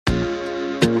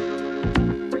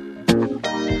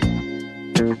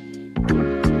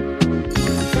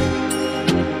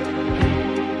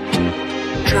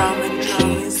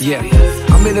Yeah,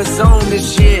 I'm in a zone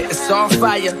this year, it's all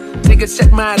fire. Nigga,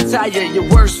 check my attire, your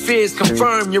worst fears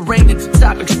confirm. Your reign at the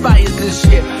top expires this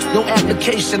year. No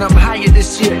application, I'm higher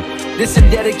this year. This a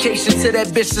dedication to that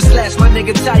bitch to slash my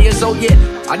nigga tires. Oh yeah,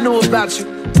 I knew about you.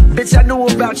 Bitch, I knew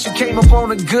about you. Came up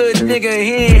on a good nigga,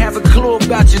 he ain't have a clue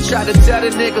about you. Try to tell the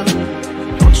nigga,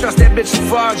 don't trust that bitch as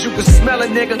far as you can smell a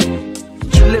nigga.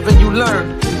 You live and you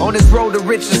learn. On this road to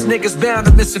riches, niggas bound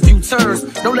to miss a few turns.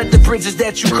 Don't let the bridges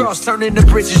that you cross turn into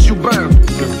bridges you burn.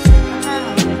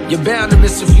 You're bound to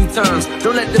miss a few turns.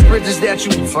 Don't let the bridges that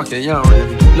you fucking young.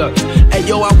 Look, hey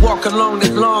yo, I walk along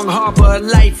this long harbor of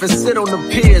life and sit on the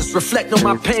piers, reflect on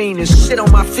my pain and shit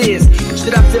on my fears.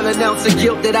 Should I feel an ounce of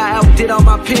guilt that I outdid all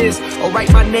my peers, or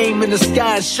write my name in the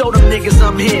sky and show them niggas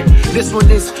I'm here? This one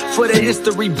is for the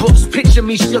history books. Picture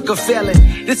me shook or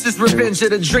failing. This is revenge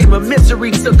of the dreamer.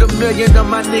 Misery took 1 million of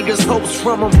my niggas' hopes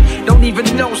from them. Don't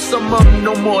even know some of them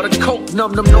no more. The coke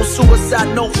numb them. No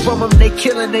suicide note from them. They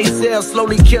killing they selves,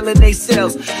 slowly killing they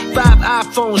selves. 5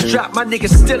 iPhones dropped, my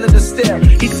niggas still in the stare.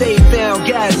 He say he found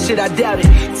guys, shit I doubt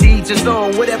it. To each his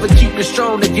own, whatever keep you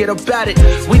strong to get about it.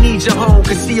 We need your home,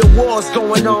 cause see a war's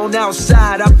going on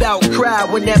outside. I about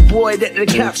cried when that boy that the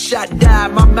cop shot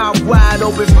died. My mouth wide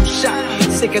open from shock.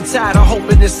 Sick and tired of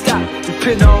hoping to stop.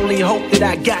 Depend on only hope that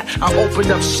I got. I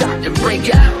open up shop and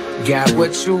break out. Got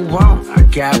what you want, I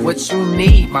got what you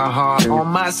need. My heart on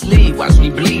my sleeve, watch me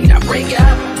bleed, I break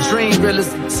out. Dream real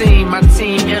as the team, my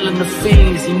team ill in the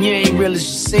fiends. And you ain't real as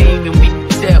you seem, and we can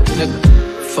tell,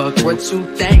 nigga. Fuck what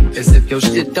you think, as if your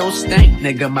shit don't stink.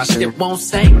 Nigga, my shit won't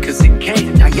sink, cause it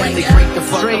can't. I got to break the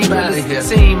fuck dream out of here.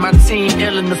 Team, my team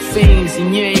ill in the fiends.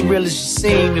 And you ain't real as you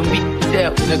seem, and we can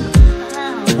tell,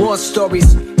 nigga. War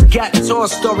stories, got tour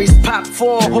stories. Pop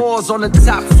 4 whores on the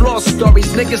top floor stories.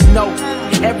 Niggas know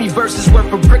every verse is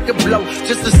worth a brick of blow.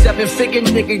 Just a 7-figure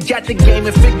nigga, got the game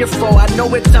in figure 4. I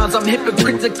know at times I'm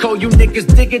hypocritical. You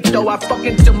niggas dig it though. I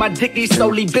fucking to my dicky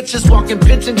solely. Bitches walking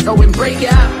pigeon toe and break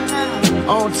out.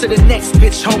 On to the next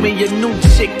bitch, homie. Your new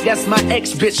chick, that's my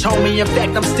ex bitch, homie. In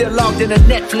fact, I'm still logged into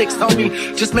Netflix,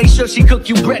 homie. Just make sure she cook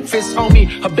you breakfast, homie.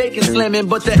 Her bacon slamming,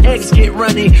 but the eggs get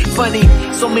runny. Funny,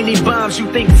 so many bombs,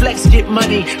 you think flex get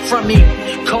money from me.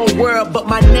 Cold world, but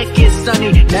my neck is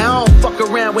sunny. Now I don't fuck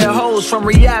around with hoes from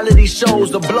reality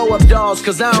shows, the blow up dolls,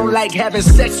 cause I don't like having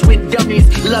sex with dummies.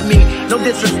 Love me, no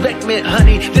disrespect meant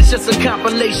honey. This just a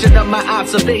compilation of my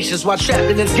observations while trapped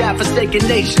in this godforsaken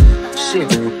nation.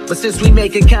 Shit, but since we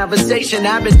making conversation,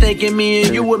 I've been thinking me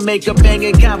and you would make a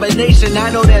banging combination.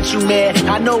 I know that you mad,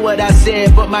 I know what I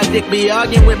said, but my dick be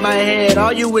arguing with my head.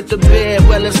 Are you with the bed?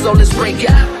 Well, if so, let's break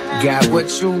out. Got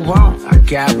what you want, I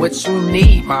got what you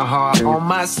need. My heart on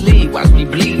my sleeve, watch me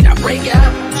bleed, I break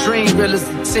out. Dream real as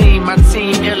the team, my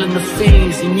team ill in the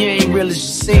fiends. And you ain't real as you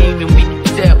seem, and we can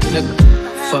tell, nigga.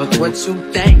 Fuck what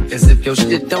you think, as if your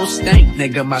shit don't stink.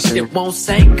 Nigga, my shit won't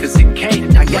sink, cause it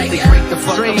can't. I got to break the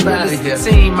fuck dream out of here.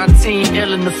 Team, my team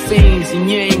ill in the fiends. And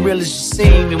you ain't real as you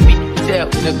seem, and we can tell,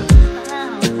 nigga.